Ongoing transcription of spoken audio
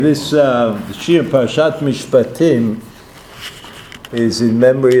This Shir Parashat Mishpatim is in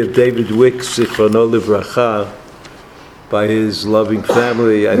memory of David Wicks, Zichrono Livracha, by his loving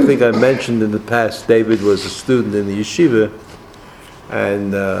family. I think I mentioned in the past David was a student in the yeshiva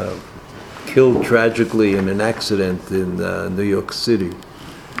and killed tragically in an accident in New York City.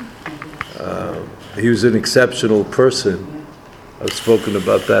 He was an exceptional person. I've spoken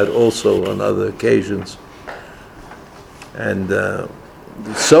about that also on other occasions. And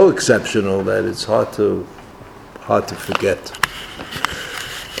so exceptional that it's hard to forget.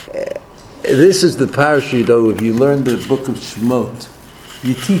 This is the parasha, though. If you learn the book of Shemot,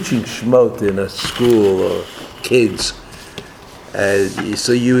 you're teaching Shemot in a school or kids,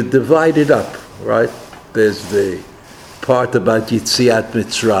 so you divide it up, right? There's the part about Yitziat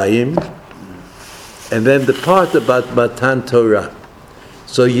Mitzrayim, and then the part about Matan Torah.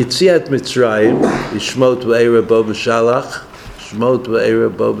 So Yitziat Mitzrayim is Shemot V'Eira Bo B'Shalach. Shemot V'Eira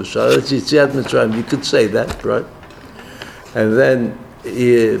Bo B'Shalach. That's Yitziat Mitzrayim. You could say that, right? And then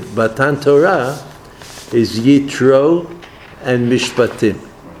Matan Torah is Yitro and Mishpatim.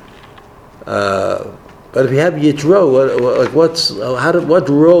 But if you have Yitro, what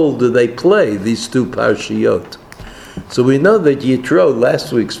role do they play, these two parashiyot? So we know that Yitro,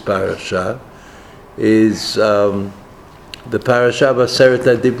 last week's parasha, is the parasha of Aseret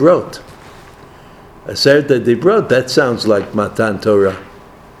HaDibrot. Aseret HaDibrot, that sounds like Matan Torah.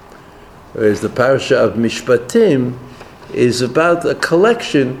 Whereas the parasha of Mishpatim is about a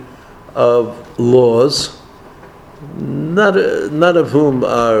collection of laws, none of whom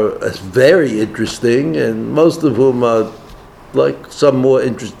are very interesting, and most of whom are like some more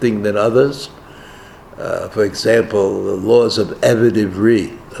interesting than others. For example, the laws of Eved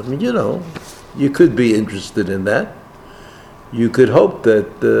Ivri. I mean, you could be interested in that. You could hope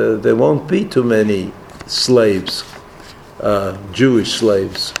that there won't be too many slaves, Jewish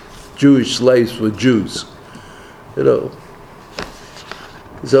slaves for Jews.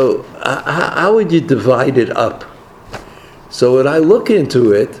 So how would you divide it up? So when I look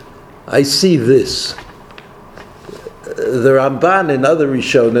into it, I see this. The Ramban and other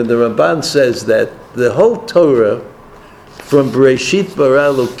Rishonim, the Ramban says that the whole Torah, from Bereshit bara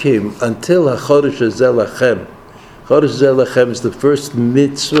Elokim until HaChodesh Hazeh Lachem. Chodesh Hazeh Lachem is the first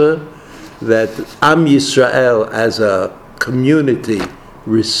mitzvah that Am Yisrael as a community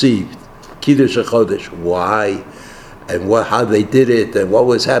received. Kiddush HaChodesh. Why? And how they did it, and what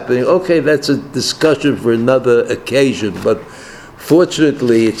was happening. Okay, that's a discussion for another occasion, but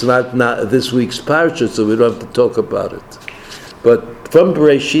fortunately it's not this week's parasha, so we don't have to talk about it. But from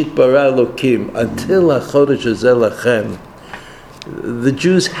Bereshit bara Elokim until HaChodesh Hazeh Lachem, the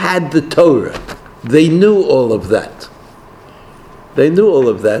Jews had the Torah. They knew all of that. They knew all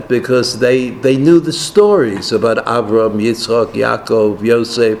of that because they knew the stories about Avraham, Yitzchak, Yaakov,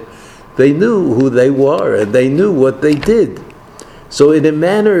 Yosef. They knew who they were and they knew what they did. So in a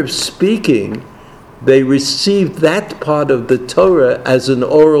manner of speaking, they received that part of the Torah as an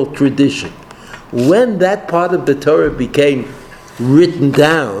oral tradition. When that part of the Torah became written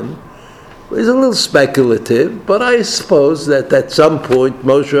down, it was a little speculative, but I suppose that at some point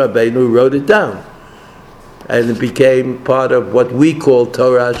Moshe Rabbeinu wrote it down. And it became part of what we call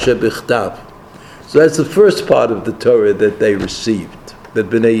Torah Shebichtav. So that's the first part of the Torah that they received, that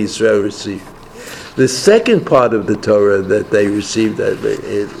Bnei Yisrael received. The second part of the Torah that they received,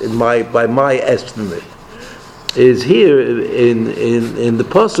 by my estimate, is here in the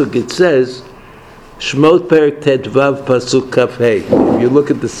Pasuk. It says, Shemot Perek Tetvav Pasuk Kaf Hey. If you look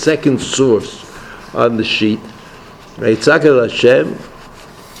at the second source on the sheet, Yitzhak el Hashem,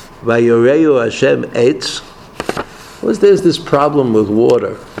 Vayoreu Hashem Eitz. There's this problem with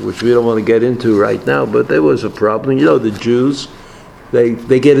water, which we don't want to get into right now, but there was a problem. The Jews,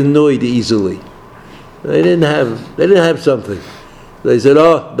 they get annoyed easily. They didn't have something. They said,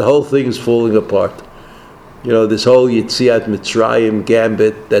 the whole thing is falling apart. This whole Yitziat Mitzrayim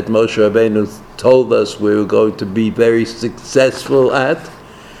gambit that Moshe Rabbeinu told us we were going to be very successful at.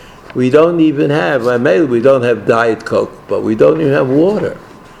 We don't even have, we don't have Diet Coke, but we don't even have water.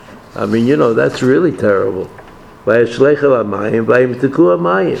 I mean, that's really terrible. And the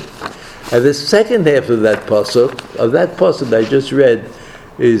second half of that pasuk I just read,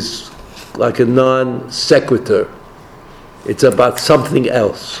 is like a non sequitur. It's about something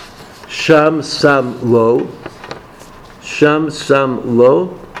else. Sham sam lo, chok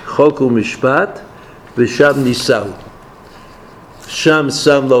u'mishpat, v'sham nisau. Sham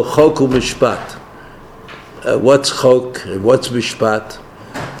sam lo, chok u'mishpat. What's chok and what's mishpat?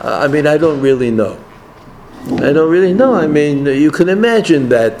 I don't really know. I mean, you can imagine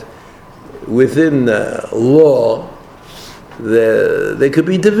that within law, there could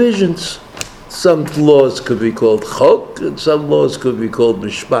be divisions. Some laws could be called chok, and some laws could be called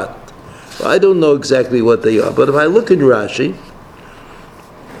mishpat. I don't know exactly what they are, but if I look at Rashi,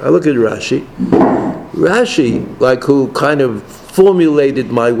 like who kind of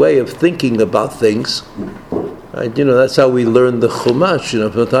formulated my way of thinking about things. Right? That's how we learn the Chumash.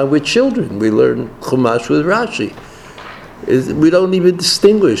 From the time we're children, we learn Chumash with Rashi. We don't even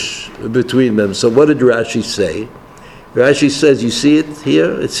distinguish between them. So what did Rashi say? Rashi says, you see it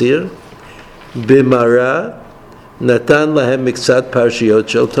here? It's here. B'mara natan lahem miksat parshiyot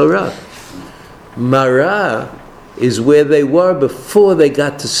shel Torah. Mara is where they were before they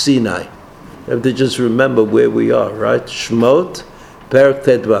got to Sinai. You have to just remember where we are, right? Shmot, Perek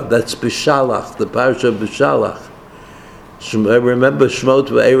Tedvav. That's B'Shalach, the parsha of B'Shalach. Remember Shmot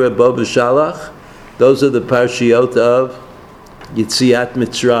ve'era bo B'Shalach? Those are the parshiyot of Yitziat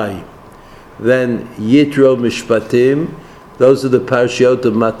Mitzrayim. Then Yitro Mishpatim. Those are the parshiyot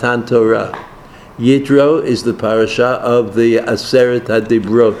of Matan Torah. Yitro is the parasha of the Aseret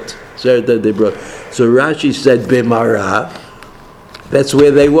HaDibrot. So Rashi said B'mara. That's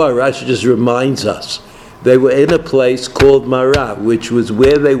where they were. Rashi just reminds us. They were in a place called Mara, which was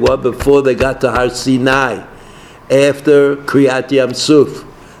where they were before they got to Har Sinai. After Kriyat Yam Suf.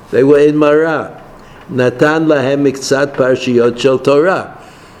 They were in Mara. Natan lahem miktzat parshiyot shel Torah.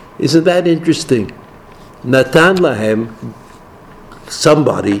 Isn't that interesting? Natan lahem,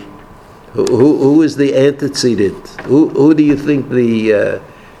 somebody, who is the antecedent? Who do you think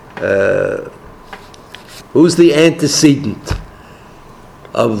who's the antecedent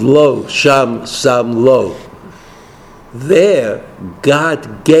of Lo, Sham, Sam, Lo? There,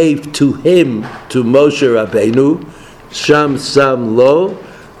 God gave to him, to Moshe Rabbeinu, Sham, Sam, Lo,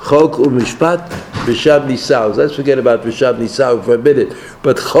 Chok u'mishpat, B'Sham Nisau. Let's forget about B'Sham Nisau for a minute.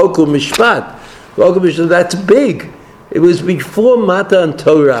 But Chok u'mishpat, that's big. It was before Matan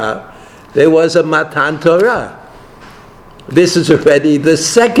Torah. There was a Matan Torah. This is already the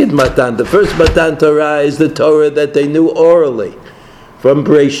second Matan. The first Matan Torah is the Torah that they knew orally, from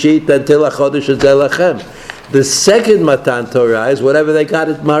Breshit until HaChodesh Hazeh Lachem. The second Matan Torah is whatever they got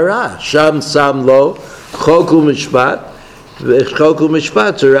at Marah. Sham, Sam, Lo, Chok u'mishpat. Chok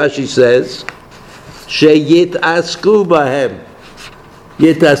u'mishpat, so Rashi says, Sheyitasku bahem.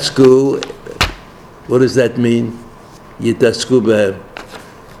 Yitasku, what does that mean? Yitasku bahem.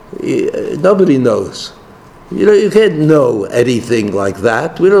 Nobody knows. You can't know anything like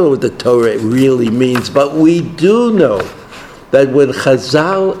that. We don't know what the Torah really means, but we do know that when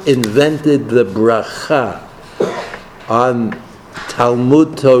Chazal invented the bracha on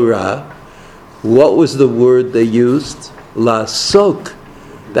Talmud Torah, what was the word they used? Lasok.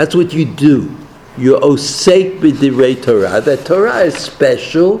 That's what you do. You osek b'divrei Torah. That Torah is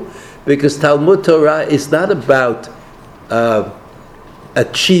special because Talmud Torah is not about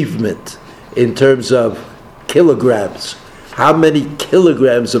achievement in terms of kilograms. How many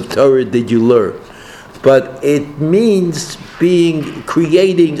kilograms of Torah did you learn? But it means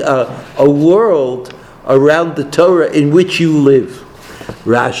creating a world around the Torah in which you live.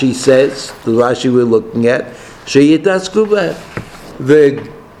 Rashi says, the Rashi we're looking at, Sheyitasku b'hem. The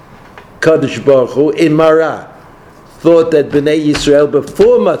Kadosh Baruch Hu in Marah thought that Bnei Yisrael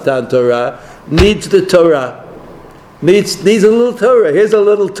before Matan Torah needs the Torah. Needs a little Torah. Here's a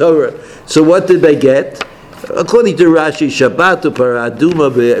little Torah. So what did they get? According to Rashi, Shabbat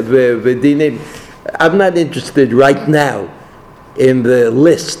u'paraduma v'dinim. I'm not interested right now in the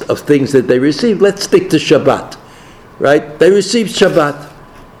list of things that they received. Let's stick to Shabbat. Right? They received Shabbat.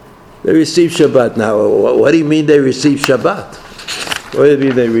 Now, what do you mean they received Shabbat? What do you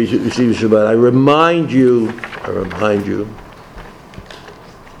mean they received Shabbat? I remind you.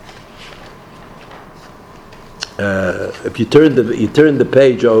 If you turn the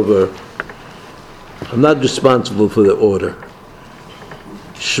page over, I'm not responsible for the order.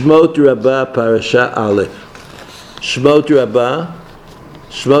 Shmot Rabbah Parasha Aleph. Shmot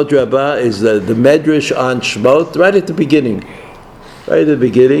Rabbah is the Medrash on Shmot, right at the beginning.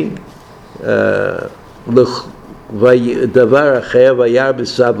 Davar acher vayar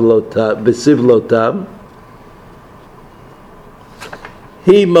b'sivlotam.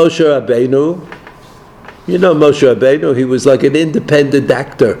 He, Moshe Rabbeinu, you know Moshe Rabbeinu, he was like an independent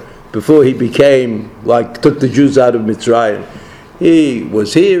actor before he took the Jews out of Mitzrayim. He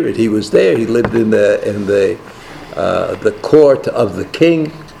was here and he was there. He lived in the court of the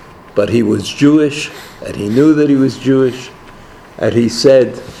king, but he was Jewish and he knew that he was Jewish. And he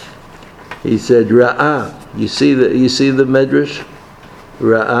said, Ra'ah. You see the Medrash?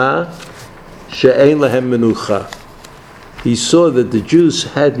 Ra'ah she'ein lahem menucha. He saw that the Jews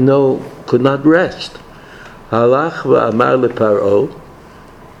could not rest. Halach v'amar leParo.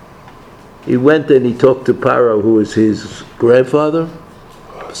 He went and he talked to Paro, who was his grandfather,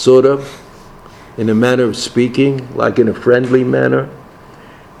 sort of, in a manner of speaking, like in a friendly manner.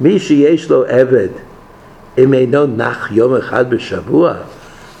 Mi sheyesh lo eved, im eino nach yom echad b'shavua,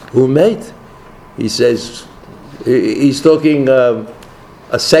 hu met. He says, he's talking a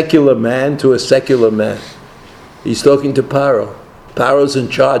secular man to a secular man. He's talking to Paro. Paro's in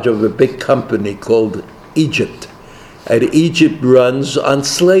charge of a big company called Egypt. And Egypt runs on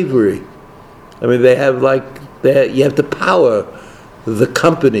slavery. I mean, you have to power the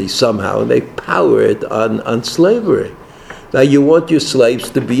company somehow, and they power it on slavery. Now, you want your slaves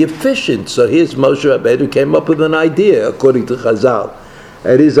to be efficient. So here's Moshe Rabbeinu came up with an idea, according to Chazal.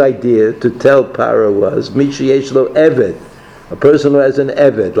 And his idea to tell Paro was, Mishi yesh lo eved, a person who has an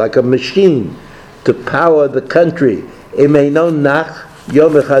eved, like a machine, to power the country. Im eino nach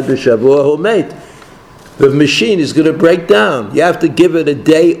yom echad b'shavua hu met. The machine is going to break down. You have to give it a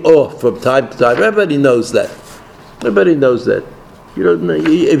day off from time to time. Everybody knows that. Everybody knows that. You don't know,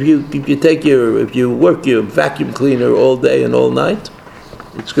 if you work your vacuum cleaner all day and all night,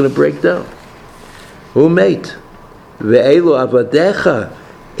 it's going to break down. Who mate? Ve'elu avadecha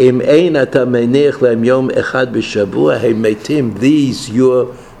im ein ata menich lehem yom echad b'shavua he metim. These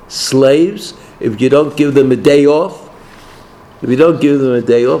your slaves, if you don't give them a day off,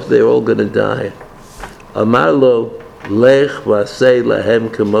 they're all going to die. Amar lo lech v'asei lahem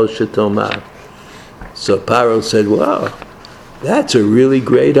kemo shetomar. So Paro said, wow, that's a really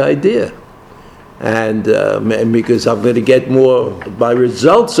great idea. And because I'm going to get more, my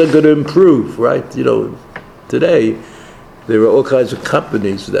results are going to improve, right? You know, today there are all kinds of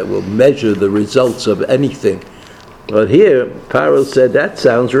companies that will measure the results of anything. But here, Paro said, that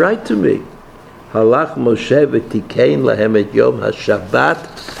sounds right to me. Halach Moshe v'tikein lahem et yom haShabbat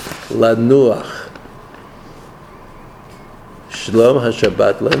lanuach. Shlom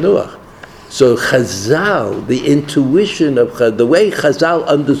haShabbat lanuach. So Chazal, the intuition of Chazal, the way Chazal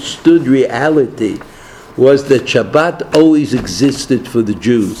understood reality was that Shabbat always existed for the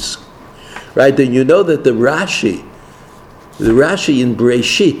Jews. Right? And you know that the Rashi in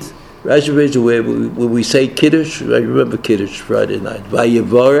Bereshit, where we say Kiddush, I remember Kiddush Friday night,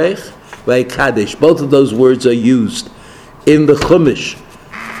 Vayevorech, Vayekadesh, both of those words are used in the Chumash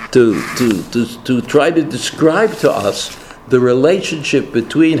to try to describe to us the relationship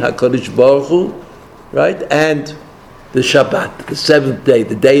between HaKadosh Baruch Hu, right, and the Shabbat, the seventh day,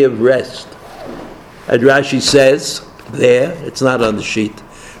 the day of rest. And Rashi says there, it's not on the sheet,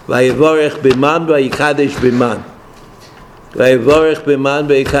 Vayevorech b'man vayikadesh b'man. Vayevorech b'man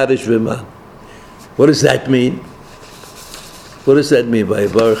vayikadesh b'man. What does that mean? What does that mean,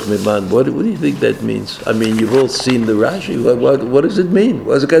 Vayevorech b'man? What do you think that means? I mean, you've all seen the Rashi. What does it mean?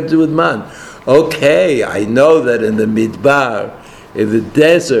 What does it got to do with man? Okay, I know that in the Midbar, in the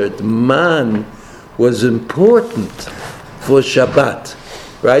desert, man was important for Shabbat,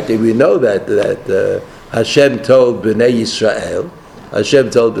 right? And we know that Hashem told Bnei Yisrael,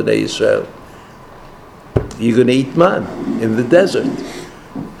 you're going to eat man in the desert,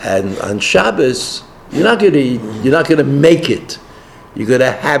 and on Shabbos you're not going to make it, you're going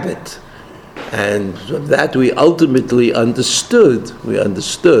to have it, and from that we ultimately understood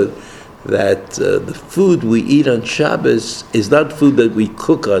that the food we eat on Shabbos is not food that we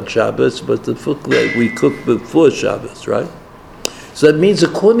cook on Shabbos, but the food that we cook before Shabbos, right? So that means,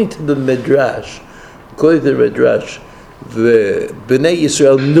 according to the Midrash, the Bnei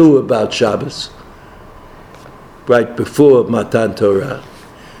Yisrael knew about Shabbos right before Matan Torah,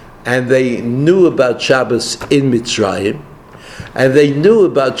 and they knew about Shabbos in Mitzrayim, and they knew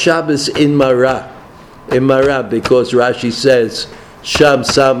about Shabbos in Marah, because Rashi says, Sham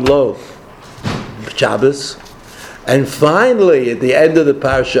Sam Lo, Shabbos. And finally, at the end of the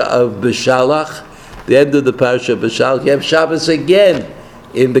parsha of Beshalach, you have Shabbos again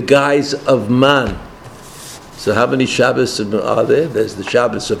in the guise of man. So how many Shabbos are there? There's the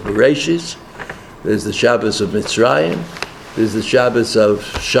Shabbos of Bereshis, there's the Shabbos of Mitzrayim, there's the Shabbos of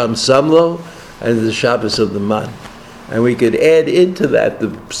Sham Samlo, and there's the Shabbos of the man. And we could add into that the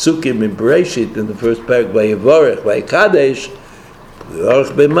Psukim in Bereshit, in the first parak, Vayevorech, Vayekadesh,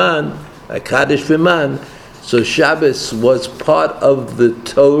 Vayevorech b'man, Vayekadesh b'man. So Shabbos was part of the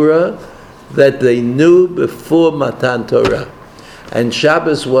Torah that they knew before Matan Torah. And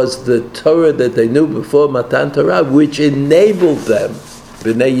Shabbos was the Torah that they knew before Matan Torah, which enabled them,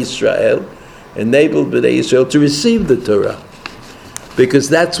 Bnei Yisrael, to receive the Torah. Because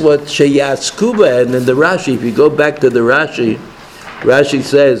that's what Sheyaskuba, and in the Rashi, if you go back to the Rashi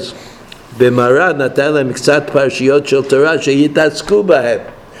says, B'mara natan lem k'tzat parshiyot shel Torah sheyitasku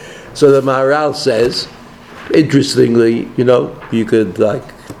bahem. So the Maharal says Interestingly, you could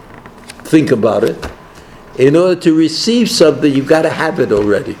think about it. In order to receive something, you've got to have it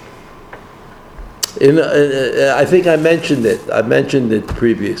already. I think I mentioned it. I mentioned it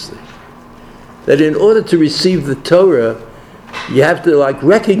previously. That in order to receive the Torah, you have to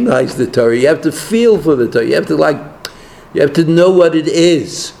recognize the Torah. You have to feel for the Torah. You have to know what it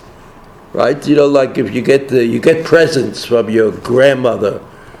is, right? If you get presents from your grandmother.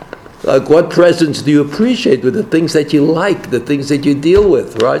 What presents do you appreciate with the things that you like, the things that you deal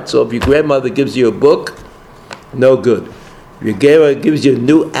with, right? So if your grandmother gives you a book, no good. If your grandmother gives you a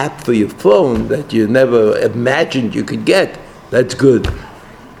new app for your phone that you never imagined you could get, that's good.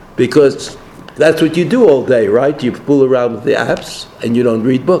 Because that's what you do all day, right? You fool around with the apps and you don't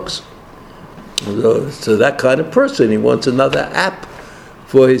read books. So that kind of person, he wants another app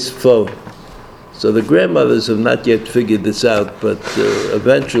for his phone. So the grandmothers have not yet figured this out, but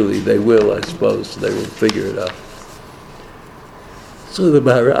eventually they will, I suppose. They will figure it out. So the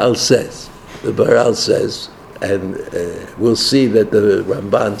Maharal says, and we'll see that the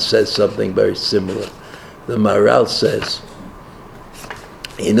Ramban says something very similar. The Maharal says,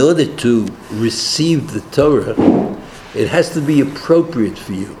 in order to receive the Torah, it has to be appropriate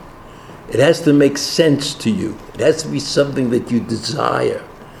for you. It has to make sense to you. It has to be something that you desire.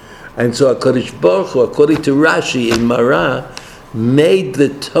 And so HaKadosh Baruch Hu, according to Rashi in Mara, made the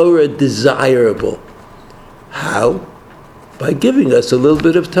Torah desirable. How? By giving us a little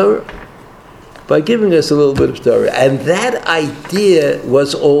bit of Torah. And that idea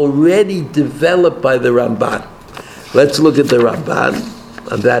was already developed by the Ramban. Let's look at the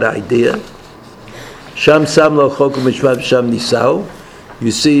Ramban on that idea. Sham Samlo Chokum Mishmav Sham Nisau.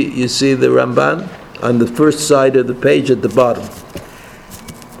 You see the Ramban on the first side of the page at the bottom.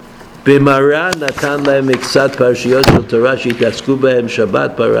 B'mara natan lahem miksat parshiyot shel Torah שהתעסקו בהם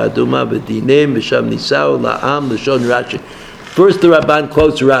שבת פרה אדומה ודינים ושם ניסהו לעם לשון Rashi. First the Ramban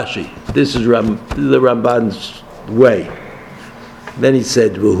quotes Rashi. This is the Ramban's way. Then he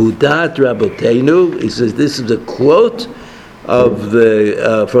said, "V'hudat Rabotenu." He says this is a quote of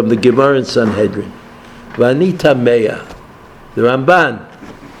from the Gemara in Sanhedrin. V'ani tameya. The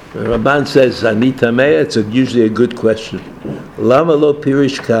Ramban says, "Ani tameya." It's usually a good question. Lama lo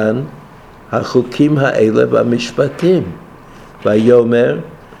pirish kan hachukim ha'ele v'mishpatim v'yomer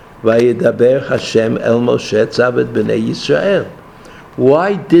v'yedaber Hashem el Moshe tzavet b'nei Yisrael.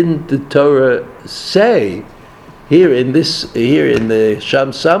 Why didn't the Torah say here in the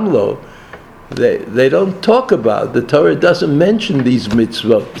Sham Samlo? They don't talk about, the Torah doesn't mention these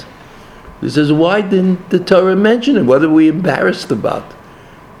mitzvot. He says, why didn't the Torah mention it? What are we embarrassed about?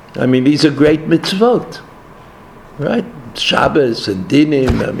 I mean, these are great mitzvot, right? Shabbos and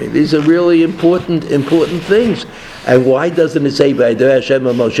dinim. I mean, these are really important things. And why doesn't it say "Vayidor Hashem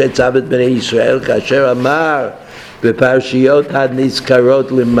el Moshe tzavet b'nei Yisrael kasher amar b'parshiyot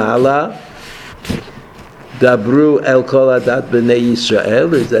hanizkarot limala dabru el kol adat b'nei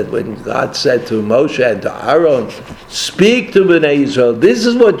Yisrael"? Is that when God said to Moshe and to Aaron, "Speak to b'nei Yisrael. This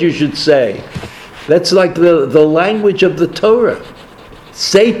is what you should say." That's like the language of the Torah.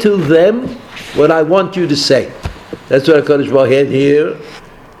 Say to them what I want you to say. That's what HaKadosh Baruch Hu had here.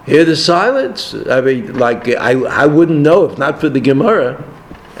 Hear the silence. I mean, I wouldn't know if not for the Gemara,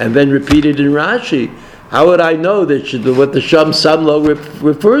 and then repeated in Rashi. How would I know what the Sham Samlo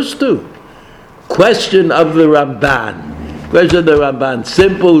refers to? Question of the Ramban.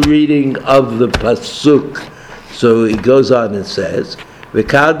 Simple reading of the pasuk. So he goes on and says,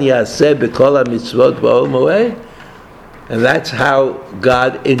 "V'kal yaseh b'kol hamitzvot ba'ol moed," and that's how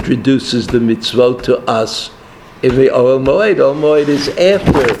God introduces the mitzvot to us. In the Ohel Moed. Ohel Moed is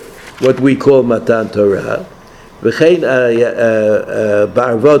after what we call Matan Torah. V'chein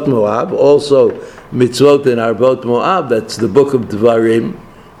Ba'arvot Moab, also mitzvot in Arvot Moab, that's the book of Devarim,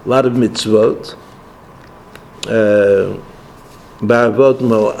 a lot of mitzvot. Ba'arvot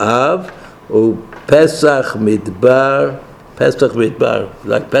Moab, Pesach Midbar,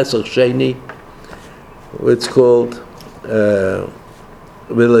 like Pesach Sheni, it's called.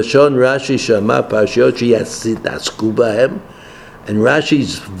 V'lashon Rashi shama parshiyot sheyitasku b'hem, and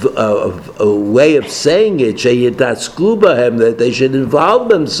Rashi's a way of saying it, sheyitasku b'hem, that they should involve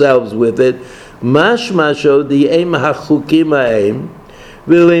themselves with it. Mashmasho di'em hachukim ha'em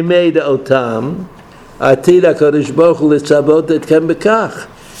v'limeid otam atid HaKadosh Baruch Hu litzavot etchem b'kach.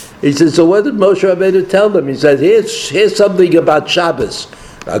 He says, so what did Moshe Rabbeinu tell them? He said, here's something about Shabbos.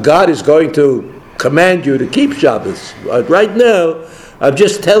 Now God is going to command you to keep Shabbos. Right now, I'm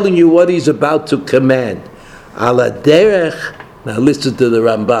just telling you what he's about to command. Ala derech. Now listen to the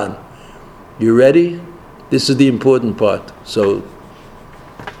Ramban. You ready? This is the important part. So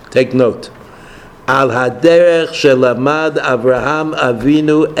take note. al haderech shelamad Avraham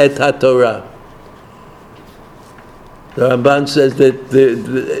Avinu et haTorah. The Ramban says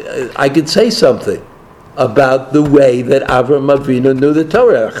that I could say something about the way that Avraham Avinu knew the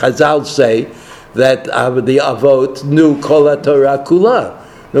Torah. Chazal say that the Avot knew Kol HaTorah Kula.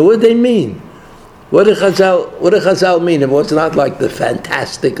 Now, what do they mean? What did Chazal mean? It was not like the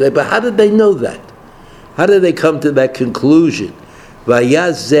fantastic, but how did they know that? How did they come to that conclusion?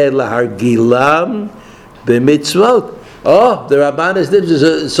 Vayazeh lahargilam b'mitzvot. Oh, the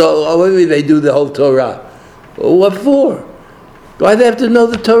Rabbanis, so they do the whole Torah. Well, what for? Why do they have to know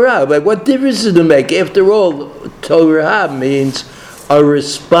the Torah? Like, what difference does it make? After all, Torah means a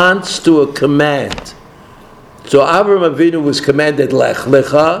response to a command. So Avraham Avinu was commanded Lech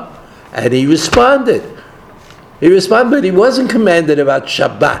Lecha, and he responded. But he wasn't commanded about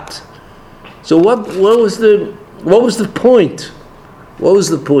Shabbat. So what was the point? What was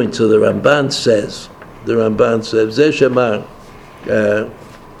the point? So the Ramban says, Zeh Shemar,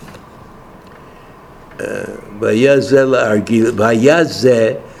 Vayazeh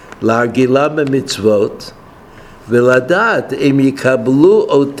la'argilam b'mitzvot v'ladat im yikablu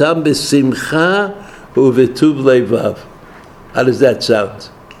otam b'simcha u'v'tuv leivav. How does that sound?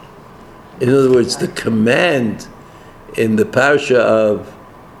 In other words, the command in the parasha of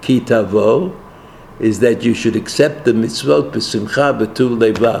Ki Tavo is that you should accept the mitzvot b'simcha b'tuv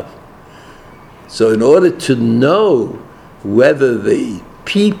leivav. So in order to know whether the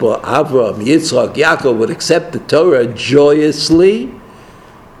people, Avraham, Yitzchak, Yaakov, would accept the Torah joyously,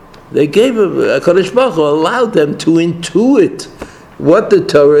 they gave him, HaKadosh Baruch Hu allowed them to intuit what the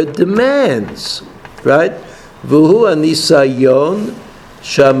Torah demands, right? V'hu anisayon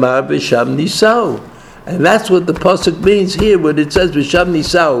shamar b'sham nisau. And that's what the pasuk means here when it says b'sham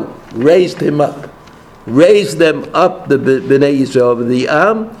nisau, raised him up. Raised them up, the Bnei Yisrael, the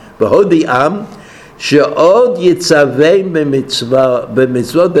Am, v'ho the Am, she'od yitzavei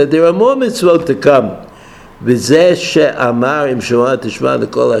b'mitzvot, that there are more mitzvot to come. V'zeh she'amar im shema tishma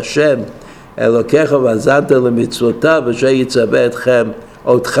l'kol Hashem elokecha v'azanta l'mitzvotav v'she yitzaveh etchem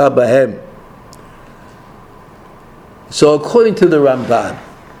otcha b'hem. So according to the Ramban,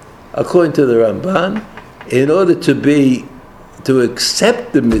 in order to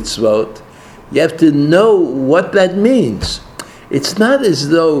accept the mitzvot, you have to know what that means. It's not as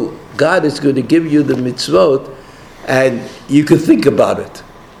though God is going to give you the mitzvot and you can think about it.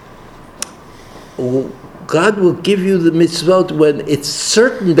 God will give you the mitzvot when it's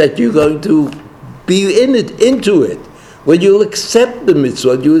certain that you're going to be into it. When you'll accept the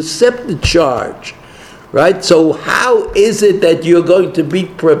mitzvot, you accept the charge. Right? So how is it that you're going to be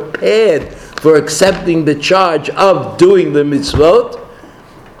prepared for accepting the charge of doing the mitzvot?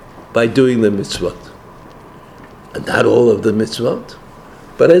 By doing the mitzvot. And not all of the mitzvot,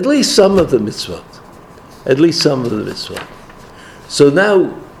 but at least some of the mitzvot. So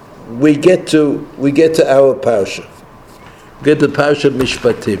now we get to our parsha. We get to Parsha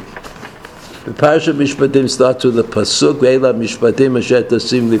Mishpatim. The Parsha Mishpatim starts with the pasuk Ve'ela Mishpatim asher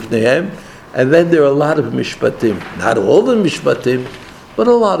tasim lifneihem, and then there are a lot of Mishpatim. Not all the Mishpatim, but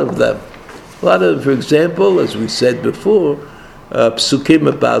a lot of them. A lot of, for example, as we said before, psukim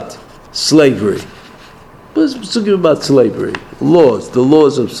about slavery. Psukim about slavery, the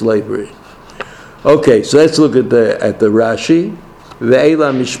laws of slavery. Okay, so let's look at the Rashi.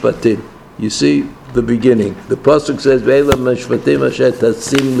 Ve'ela Mishpatim. You see the beginning. The pasuk says Ve'ela Mishpatim asher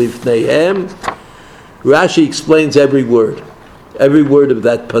tasim lifneihem. Rashi explains every word of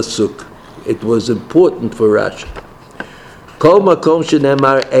that pasuk. It was important for Rashi. Kol makom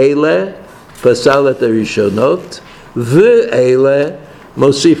shenemar eile pasal et harishonot ve'eile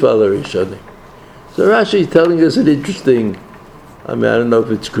mosif al harishonim. So Rashi is telling us an interesting, I don't know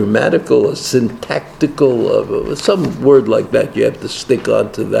if it's grammatical or syntactical or some word like that. You have to stick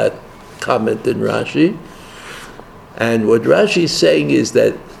on to that comment in Rashi. And what Rashi is saying is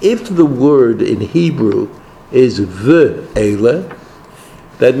that if the word in Hebrew is ve'eile,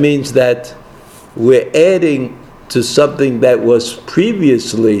 that means that we're adding to something that was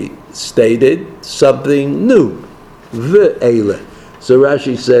previously stated, something new. Ve'eile. So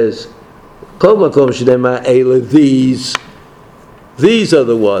Rashi says, Kol makom shenema eile, these are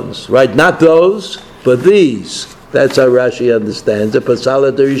the ones, right? Not those, but these. That's how Rashi understands it.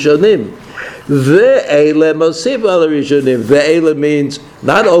 Pasal harishonim. Ve'eile mosif al harishonim. Ve'eile means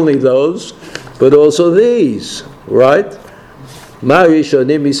not only those, but also these, right? Ma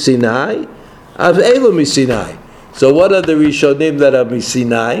rishonim misinai, av elu misinai. So what are the rishonim that are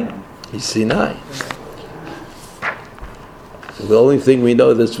misinai? Misinai. The only thing we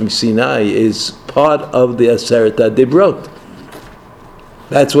know that's from Sinai is part of the Aseret HaDibrot.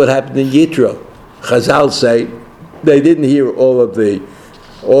 That's what happened in Yitro. Chazal say they didn't hear all of the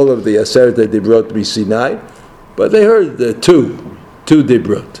Aseret Dibrot Sinai, but they heard the two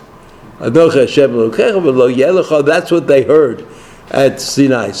Dibrot. That's what they heard at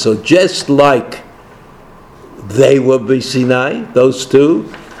Sinai. So just like they were Sinai, those two,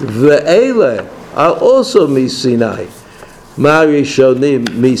 Ve'ele are also Sinai.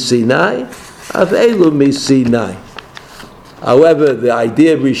 Marishonim Sinai, Avelu Sinai. However, the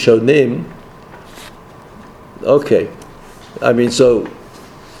idea of Rishonim, okay, I mean, so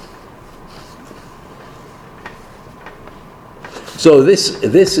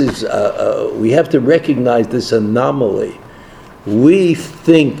this is, we have to recognize this anomaly. We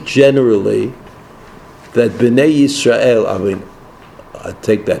think generally that Bnei Yisrael, I mean, I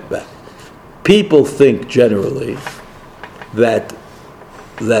take that back. People think generally that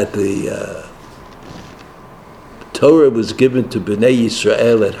the Torah was given to Bnei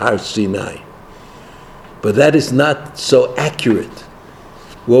Yisrael at Har Sinai. But that is not so accurate.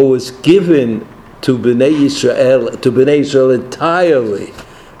 What was given to Bnei Yisrael entirely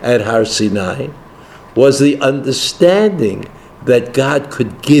at Har Sinai was the understanding that God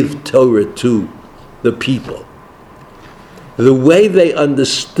could give Torah to the people. The way they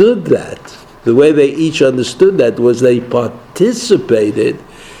understood that, the way they each understood that, was they participated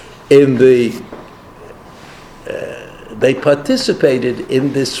in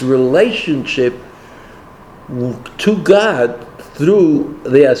this relationship to God through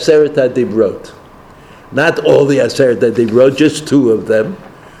the Aseret HaDibrot. Not all the Aseret HaDibrot, just two of them,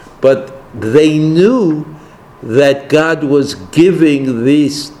 but they knew that God was giving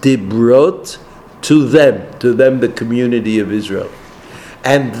these Dibrot to them, the community of Israel.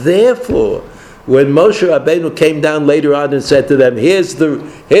 And therefore, when Moshe Rabbeinu came down later on and said to them, here's the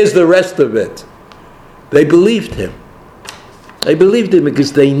rest of it, they believed him. They believed him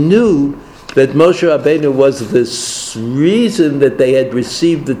because they knew that Moshe Rabbeinu was the reason that they had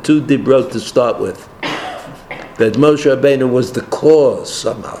received the two Dibrot to start with. That Moshe Rabbeinu was the cause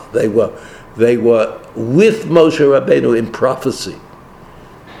somehow. They were with Moshe Rabbeinu in prophecy.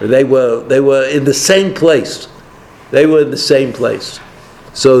 They were in the same place. They were in the same place.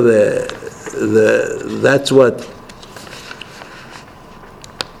 So that's what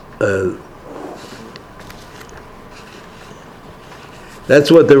the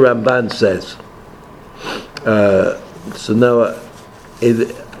Ramban says. So now,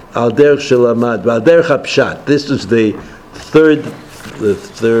 Al Derech Shelamad, Al Derech HaPshat. This is the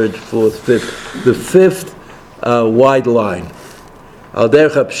fifth wide line. Al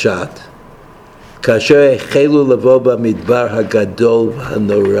Derech HaPshat. כאשר החלו לבוא במדבר הגדול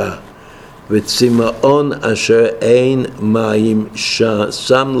והנורא וצמאון אשר אין מים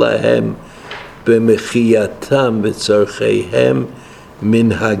שם להם במחייתם וצורכיהם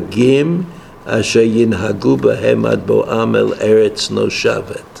מנהגים אשר ינהגו בהם עד בואם אל ארץ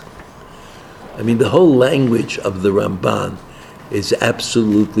נושבת. I mean, the whole language of the Ramban is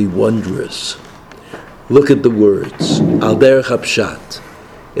absolutely wondrous. Look at the words. Al derech hapshat.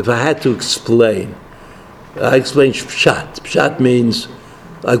 If I had to explain, I explain pshat. Pshat means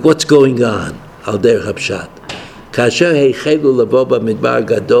like what's going on. Al derech hapshat. Kasher heichelu lavo b'midbar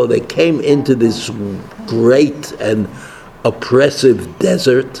gadol. They came into this great and oppressive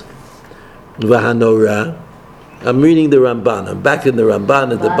desert. V'hanora. I'm reading the Ramban. I'm back in the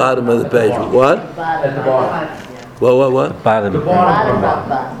Ramban at the bottom of the page. What? At the bottom. What? Bottom. The bottom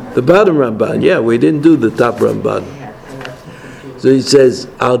Ramban. The bottom Ramban. Yeah, we didn't do the top Ramban. So he says,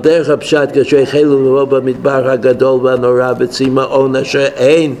 Al derech hapshat kasher chelu lavo b'midbar hagadol v'hanora b'tzima'on asher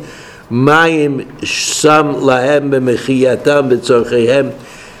ein mayim sham lahem b'mechiyatam b'tzorcheihem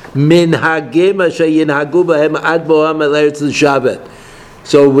minhagim asher yinhagu b'hem ad bo'am el eretz l'shavet.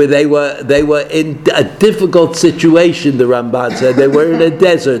 So they were in a difficult situation, the Ramban said. They were in a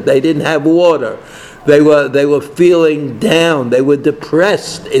desert. They didn't have water. They were feeling down. They were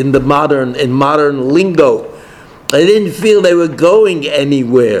depressed in modern lingo. They didn't feel they were going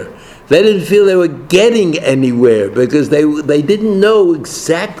anywhere. They didn't feel they were getting anywhere because they didn't know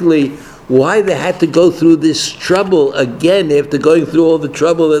exactly why they had to go through this trouble again after going through all the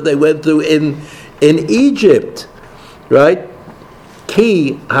trouble that they went through in Egypt, right?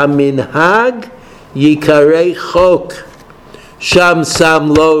 Ki haminhag yikarei chok. Sham sam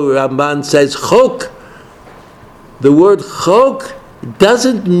lo, Ramban says chok. The word chok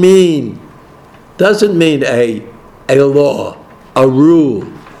doesn't mean a law, a rule,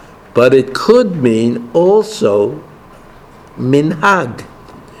 but it could mean also minhag.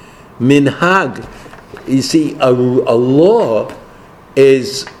 Minhag. You see, a law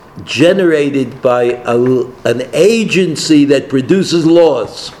is generated by an agency that produces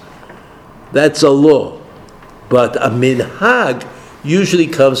laws. That's a law. But a minhag usually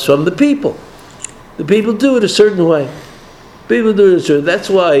comes from the people. The people do it a certain way. People do it a certain. That's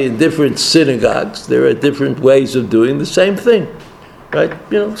why in different synagogues there are different ways of doing the same thing, right?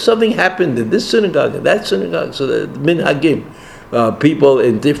 Something happened in this synagogue and that synagogue. So the minhagim, people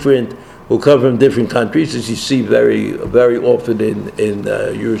in different who come from different countries, as you see very very often in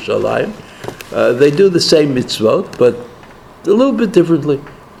Yerushalayim, they do the same mitzvot, but a little bit differently.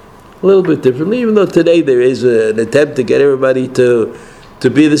 Even though today there is an attempt to get everybody to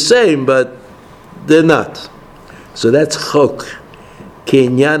be the same, but they're not. So that's chok.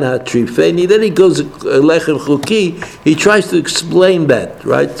 Kinyan hatrifeni. Then he goes lechem chuki. He tries to explain that,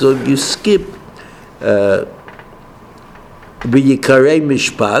 right? So if you skip v'yikarei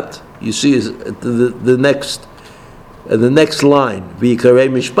mishpat, you see the next line v'yikarei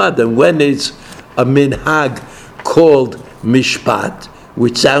mishpat. And when is a minhag called mishpat,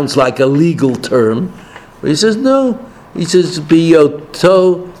 which sounds like a legal term? But he says no. He says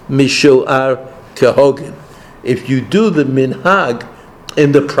biyoto mishoar kehogen. If you do the minhag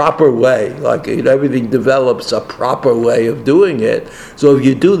in the proper way, like everything develops a proper way of doing it. So if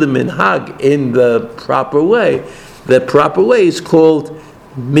you do the minhag in the proper way is called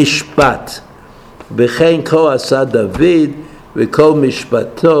mishpat. V'chein ko asa David v'kol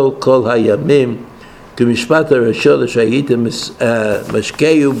mishpato kol hayamim k'mishpat harashon ashayitem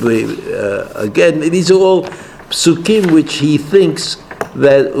mashkeu. Again, these are all psukim which he thinks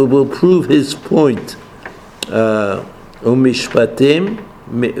that will prove his point. Umishpatim.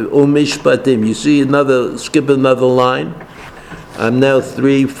 You see skip another line. I'm now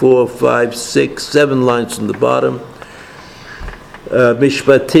 3, 4, 5, 6, 7 lines from the bottom.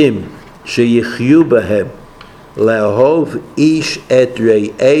 Mishpatim sheyichyu bahem le'ahov ish et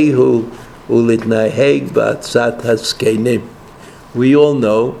re'ehu ulitnaheg ba'atzat haskenim. We all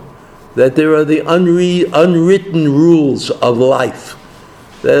know that there are the unwritten rules of life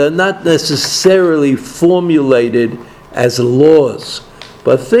that are not necessarily formulated as laws,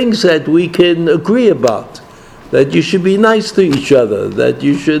 but things that we can agree about, that you should be nice to each other, that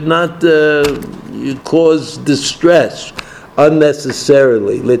you should not cause distress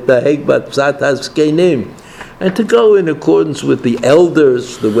unnecessarily, and to go in accordance with the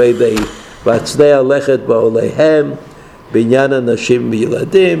elders, the way they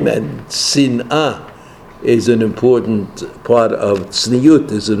and sin'ah is an important part of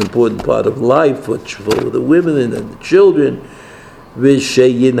tzniut, is an important part of life for the women and the children.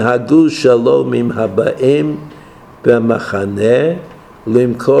 V'sheyinhagu shalomim haba'im b'machaneh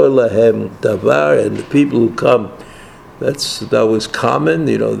limkor lahem davar. And the people who come, that was common.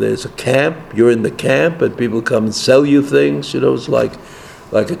 There's a camp, you're in the camp, and people come and sell you things. It's like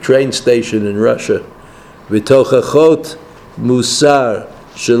a train station in Russia. V'tochachot musar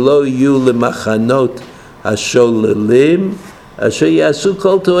shelo yu lemachanot Hasholelim, Asher Yasu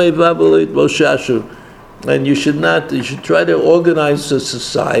Kol To'evav V'lo Yitboshashu. And you should try to organize a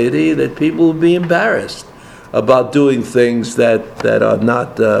society that people will be embarrassed about doing things that are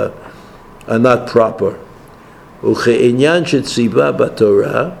not proper. Uche'inyan shetziva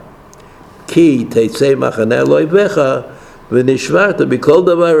b'Torah, ki teitzei machaneh lo'evecha v'nishvarta b'kol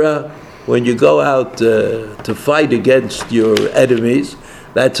davar ra. When you go out to fight against your enemies,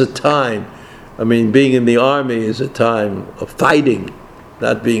 that's a time. Being in the army is a time of fighting,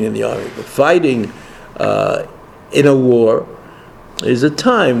 not being in the army, but fighting in a war is a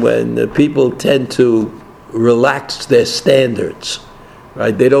time when people tend to relax their standards,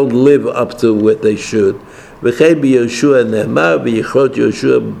 right? They don't live up to what they should. V'chein b'Yoshua ne'emar v'yichot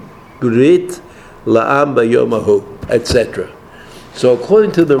Yoshua brit la'am b'yom hahu, etc. So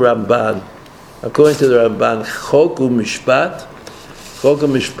according to the Ramban, chok u'mishpat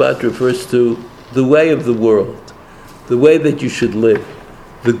refers to the way of the world, the way that you should live,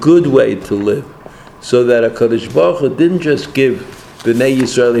 the good way to live, so that HaKadosh Baruch Hu didn't just give Bnei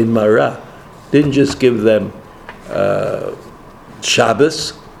Yisrael in Mara, didn't just give them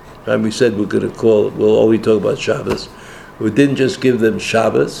Shabbos, and we said we'll only talk about Shabbos. We didn't just give them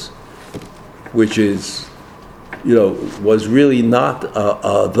Shabbos, which is, was really not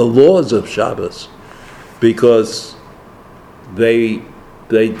the laws of Shabbos, because they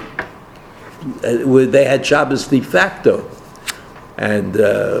had Shabbos de facto, and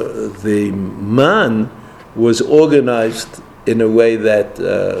the man was organized in a way that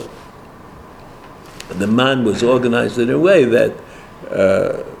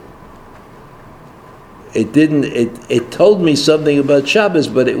it told me something about Shabbos,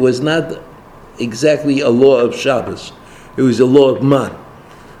 but it was not exactly a law of Shabbos. It was a law of man.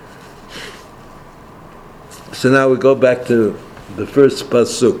 So now we go back to the first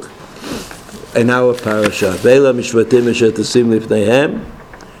pasuk. in our parasha. Ve'ela mishvatim asher tasim lifneihem.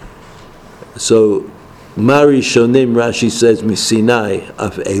 So, Mari Shonim, Rashi says, Misinai,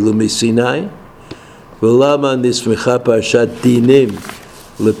 af elu Misinai. V'lama nismecha parashat dinim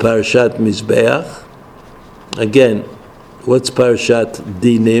leparashat Mizbeach. Again, what's parashat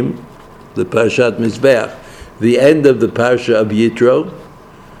dinim? The parashat Mizbeach. The end of the parasha of Yitro.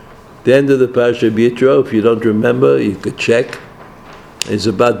 The end of the parasha of Yitro, if you don't remember, you could check, is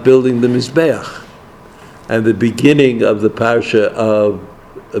about building the Mizbeach. And the beginning of the parasha of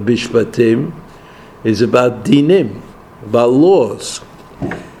Mishpatim is about dinim, about laws.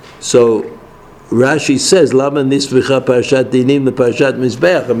 So Rashi says, "Lama nisvicha parashat dinim the parashat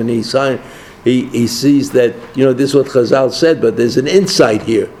mizbeach." I mean, he sees that, this is what Chazal said, but there's an insight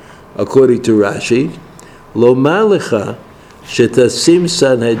here, according to Rashi. Lo malecha shetasim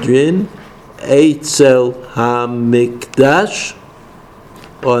Sanhedrin eitzel hamikdash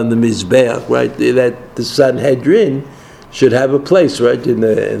on the mizbeach, right? That the Sanhedrin should have a place, right? In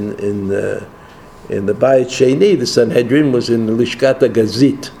the Bayit Sheni, the Sanhedrin was in the Lishkat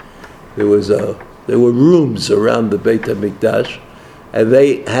HaGazit. There were rooms around the Beit HaMikdash, and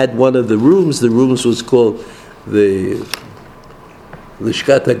they had one of the rooms. The rooms was called the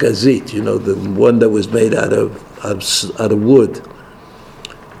Lishkat HaGazit. The one that was made out of wood.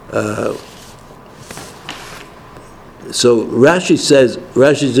 So Rashi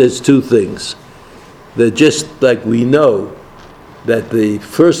says two things. That just like we know that the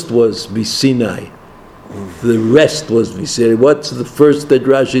first was Misinai, the rest was Misinai. What's the first that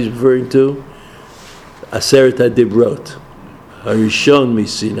Rashi is referring to? Aseret HaDibrot, Harishon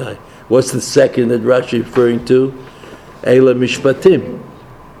Misinai. What's the second that Rashi is referring to? Eila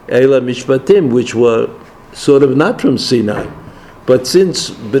Mishpatim, which were sort of not from Sinai. But since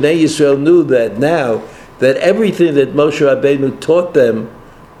Bnei Yisrael knew that now, that everything that Moshe Rabbeinu taught them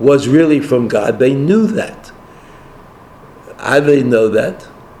was really from God, they knew that. How did they know that?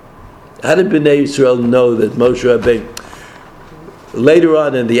 How did Bnei Yisrael know that Moshe Rabbeinu? Later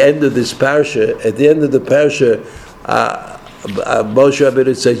on, in the end of this parasha, at the end of the parasha, Moshe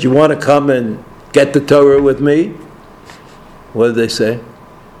Rabbeinu says, "You want to come and get the Torah with me?" What did they say?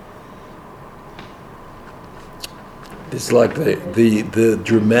 It's like the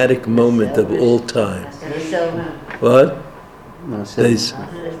dramatic moment of all time. What?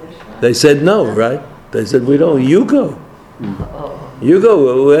 They said no, right? They said, "We don't. You go. You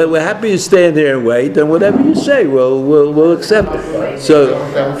go. We're happy to stand here and wait, and whatever you say, we'll accept it." So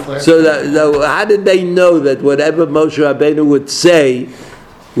how did they know that whatever Moshe Rabbeinu would say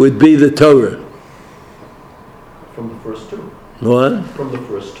would be the Torah? From the first two. What? From the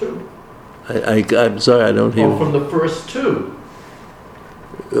first two. I'm sorry, I don't hear. From the first two.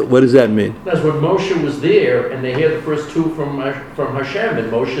 What does that mean? That's when Moshe was there, and they hear the first two from Hashem,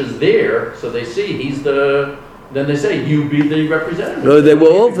 and Moshe's there, so they see he's the. Then they say, "You be the representative." No, they were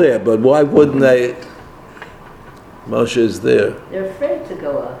all there, but why wouldn't they? Moshe is there. They're afraid to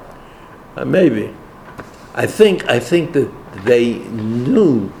go up. Maybe. I think that they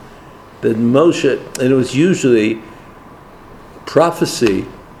knew that Moshe, and it was usually prophecy.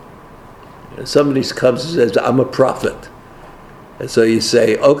 Somebody comes and says, "I'm a prophet." And so you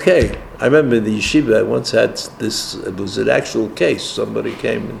say, "Okay." I remember in the yeshiva, I once had this, it was an actual case. Somebody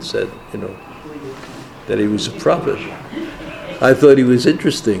came and said, that he was a prophet. I thought he was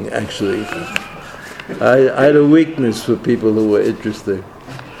interesting, actually. I had a weakness for people who were interesting,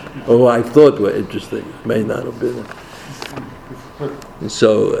 or who I thought were interesting. May not have been.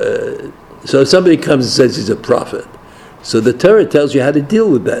 So somebody comes and says he's a prophet. So the Torah tells you how to deal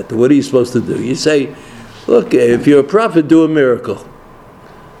with that. What are you supposed to do? You say, "Look, if you're a prophet, do a miracle."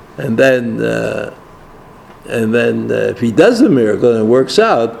 And then if he does the miracle and it works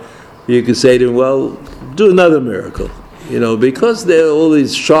out, you can say to him, "Well, do another miracle." Because there are all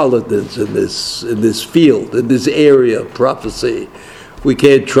these charlatans in this field, in this area of prophecy, we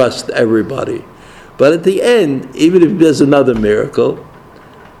can't trust everybody. But at the end, even if there's another miracle,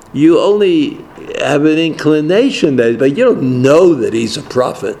 you only have an inclination but you don't know that he's a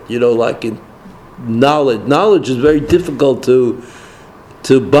prophet. Like in knowledge. Knowledge is very difficult to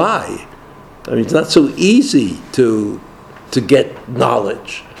buy. I mean, it's not so easy to get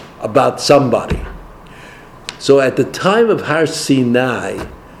knowledge about somebody. So at the time of Har Sinai,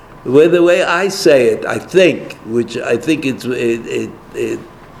 the way I say it, I think it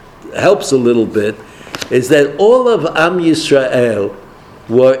helps a little bit, is that all of Am Yisrael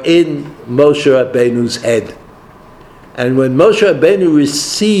were in Moshe Rabbeinu's head. And when Moshe Rabbeinu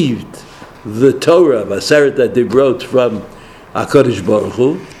received the Torah, Aseret HaDibrot, from HaKadosh Baruch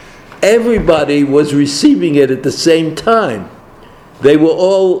Hu, everybody was receiving it at the same time. They were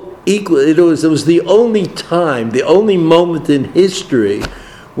all equal. It was the only time, the only moment in history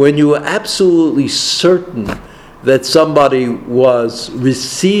when you were absolutely certain that somebody was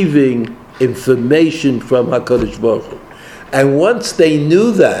receiving information from HaKadosh Baruch Hu. And once they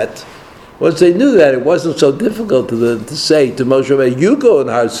knew that, it wasn't so difficult to them to say to Moshe Rabbeinu, you go on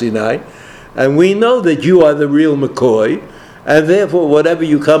Har Sinai, and we know that you are the real McCoy, and therefore whatever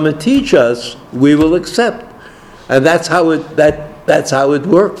you come and teach us, we will accept. And that's how it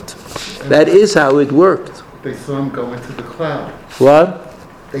worked. That is how it worked. They saw him go into the cloud. What?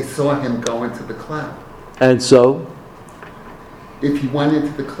 They saw him go into the cloud. And so? If he went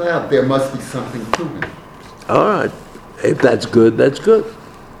into the cloud, there must be something to him. All right. If that's good, that's good.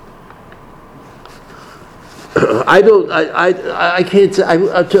 I can't say,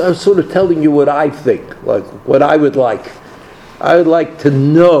 I'm sort of telling you what I think, like what I would like. I would like to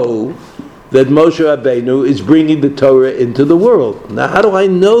know that Moshe Rabbeinu is bringing the Torah into the world. Now, how do I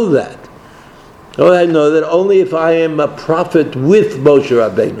know that? Oh, I know that only if I am a prophet with Moshe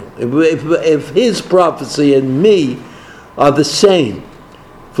Rabbeinu. If his prophecy and me are the same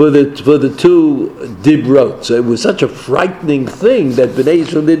for the two dibrot. So it was such a frightening thing that Bnei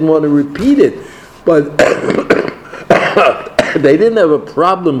Yisrael didn't want to repeat it. But they didn't have a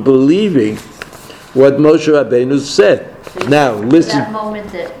problem believing what Moshe Rabbeinu said. Now, listen. That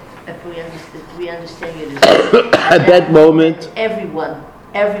moment that, if we understand you, at that moment, everyone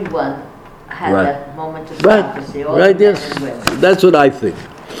had right. that moment of Right, prophecy. All right, the men yes. and women. That's what I think.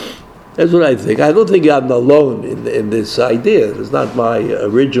 That's what I think. I don't think I'm alone in this idea. It's not my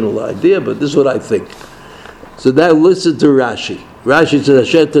original idea, but this is what I think. So now listen to Rashi. Rashi says,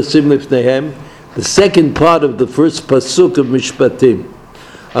 Asher tasim lifneihem, the second part of the first pasuk of Mishpatim.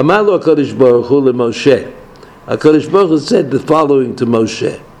 Amar lo HaKadosh Baruch Hu leMoshe. HaKadosh Baruch Hu said the following to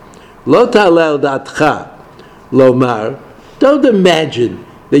Moshe. Lo ta'aleh al da'atcha lomar. Don't imagine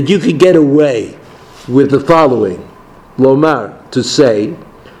that you could get away with the following. Lomar, to say,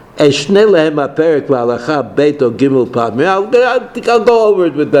 Eshne lehem ha'perek v'halacha beit o gimel pamim. I'll go over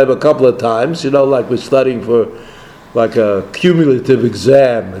it with them a couple of times, like we're studying for like a cumulative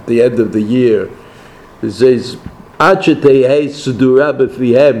exam at the end of the year. It says, Ad shetehei sudura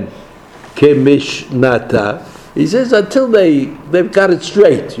b'fihem kemishnata. He says, until they've got it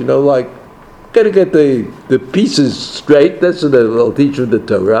straight, like, got to get the pieces straight. That's what they'll teach you the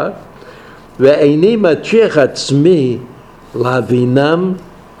Torah. Ve'eini matriach atzmi lavinam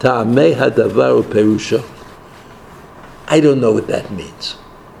ta'amei hadavar u'perusho. I don't know what that means.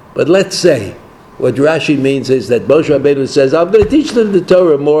 But let's say, what Rashi means is that Moshe Rabbeinu says, I'm going to teach them the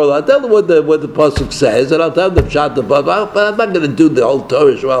Torah more. I'll tell them what the pasuk says, and I'll tell them Pshat the pasuk, but I'm not going to do the whole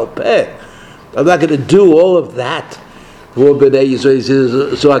Torah Sh'val Peh. I'm not going to do all of that for Bnei Yisrael. He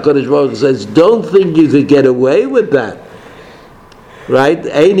says, so HaKadosh Baruch Hu says, don't think you could get away with that. Right?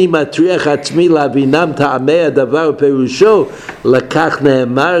 Eini matriach atzmi lavinam ta'amei hadavar perusho lakach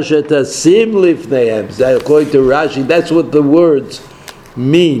ne'emar shetasim lifneihem. According to Rashi, that's what the words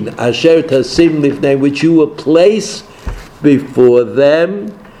mean. Asher tasim lifneihem, which you will place before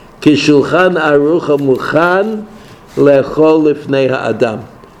them, kishulchan aruch ha'muchan lechol lifnei ha'adam.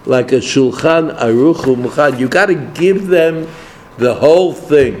 Like a shulchan aruch ha'muchan. You got to give them the whole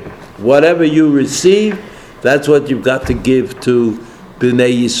thing. Whatever you receive, that's what you've got to give to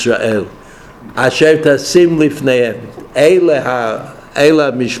Bnei Yisrael. Asher tasim lifneihem.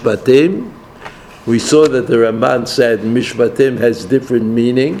 Eila mishpatim. We saw that the Ramban said mishpatim has different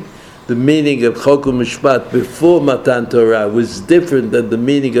meaning. The meaning of Chok u'Mishpat before Matan Torah was different than the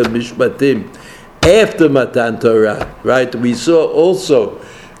meaning of mishpatim after Matan Torah. Right? We saw also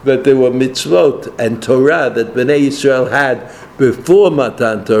that there were mitzvot and Torah that Bnei Yisrael had before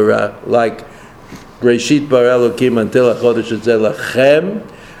Matan Torah, like Breshit bara Elokim until HaChodesh Hazeh lachem,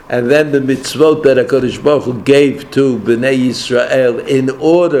 and then the mitzvot that HaKadosh Baruch Hu gave to Bnei Yisrael in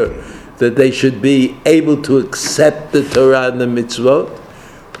order that they should be able to accept the Torah and the mitzvot.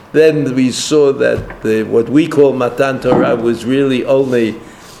 Then we saw that what we call Matan Torah was really only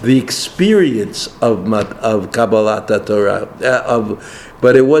the experience of Kabbalat Torah,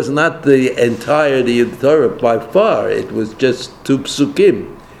 but it was not the entirety of the Torah by far. It was just 2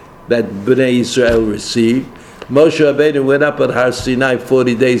 psukim that Bnei Yisrael received. Moshe Rabbeinu went up on Har Sinai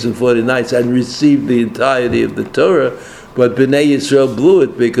 40 days and 40 nights and received the entirety of the Torah, but Bnei Yisrael blew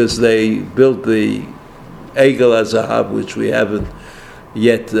it because they built the Egel HaZahav, which we haven't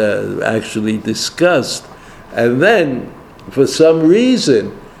yet actually discussed. And then, for some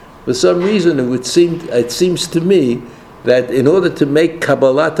reason, it seems to me that in order to make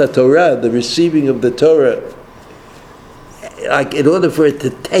Kabbalat Torah, the receiving of the Torah, like in order for it to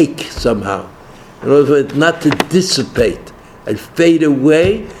take somehow, in order for it not to dissipate and fade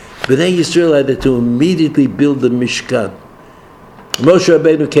away, Bnei Yisrael had to immediately build the Mishkan. Moshe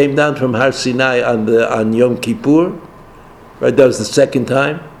Rabbeinu came down from Har Sinai on Yom Kippur, right? That was the second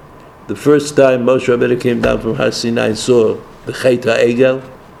time. The first time Moshe Rabbeinu came down from Har Sinai and saw the Chet HaEgel.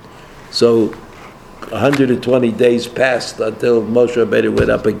 So 120 days passed until Moshe Rabbeinu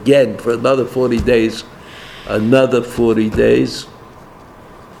went up again for another 40 days,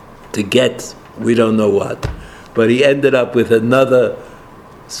 to get, we don't know what. But he ended up with another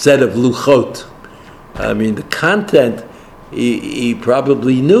set of luchot. I mean, the content, he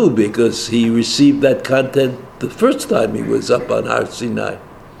probably knew because he received that content the first time he was up on Har Sinai.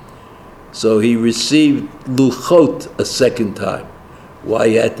 So he received luchot a second time. Why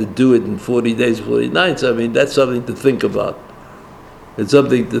he had to do it in 40 days, 40 nights, I mean, that's something to think about. It's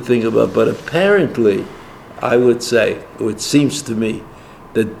something to think about. But apparently, I would say, or it seems to me,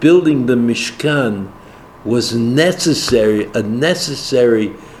 that building the Mishkan was a necessary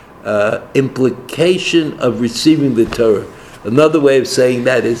implication of receiving the Torah. Another way of saying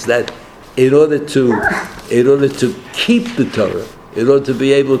that is that in order to keep the Torah, in order to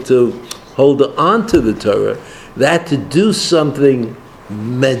be able to hold on to the Torah, they had to do something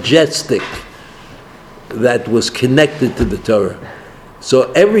majestic that was connected to the Torah.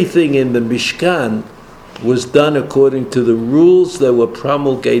 So everything in the Mishkan was done according to the rules that were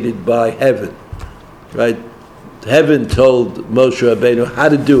promulgated by heaven, right? Heaven told Moshe Rabbeinu how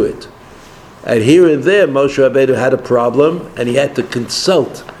to do it. And here and there, Moshe Rabbeinu had a problem, and he had to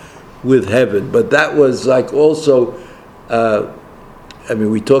consult with heaven. But that was like also,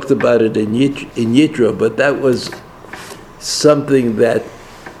 we talked about it in Yitro, but that was something that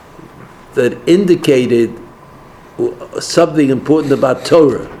indicated something important about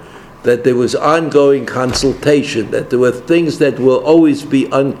Torah, that there was ongoing consultation, that there were things that will always be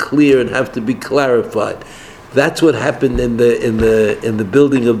unclear and have to be clarified. That's what happened in the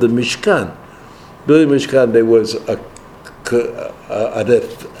building of the Mishkan. Building Mishkan, there was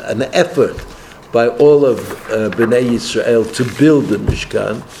an effort by all of Bnei Yisrael to build the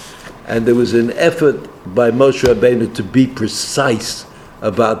Mishkan, and there was an effort by Moshe Rabbeinu to be precise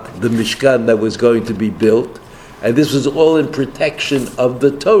about the Mishkan that was going to be built, and this was all in protection of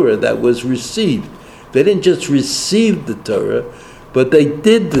the Torah that was received. They didn't just receive the Torah, but they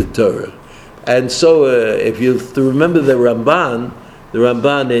did the Torah. And so, if you remember the Ramban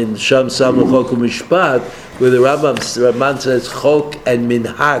in Sham Samach Chok Mishpat, where the Ramban says Chok and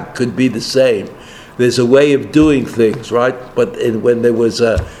Minhag could be the same. There's a way of doing things, right? But when there was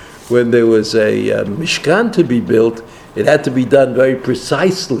a Mishkan to be built, it had to be done very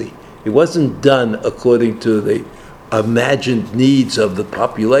precisely. It wasn't done according to the imagined needs of the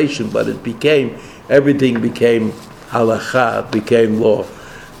population, but everything became halacha, became law.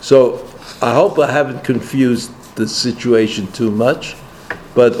 So I hope I haven't confused the situation too much,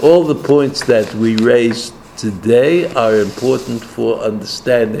 but all the points that we raised today are important for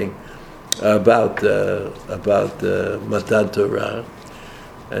understanding about Matan Torah.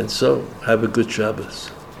 And so, have a good Shabbos.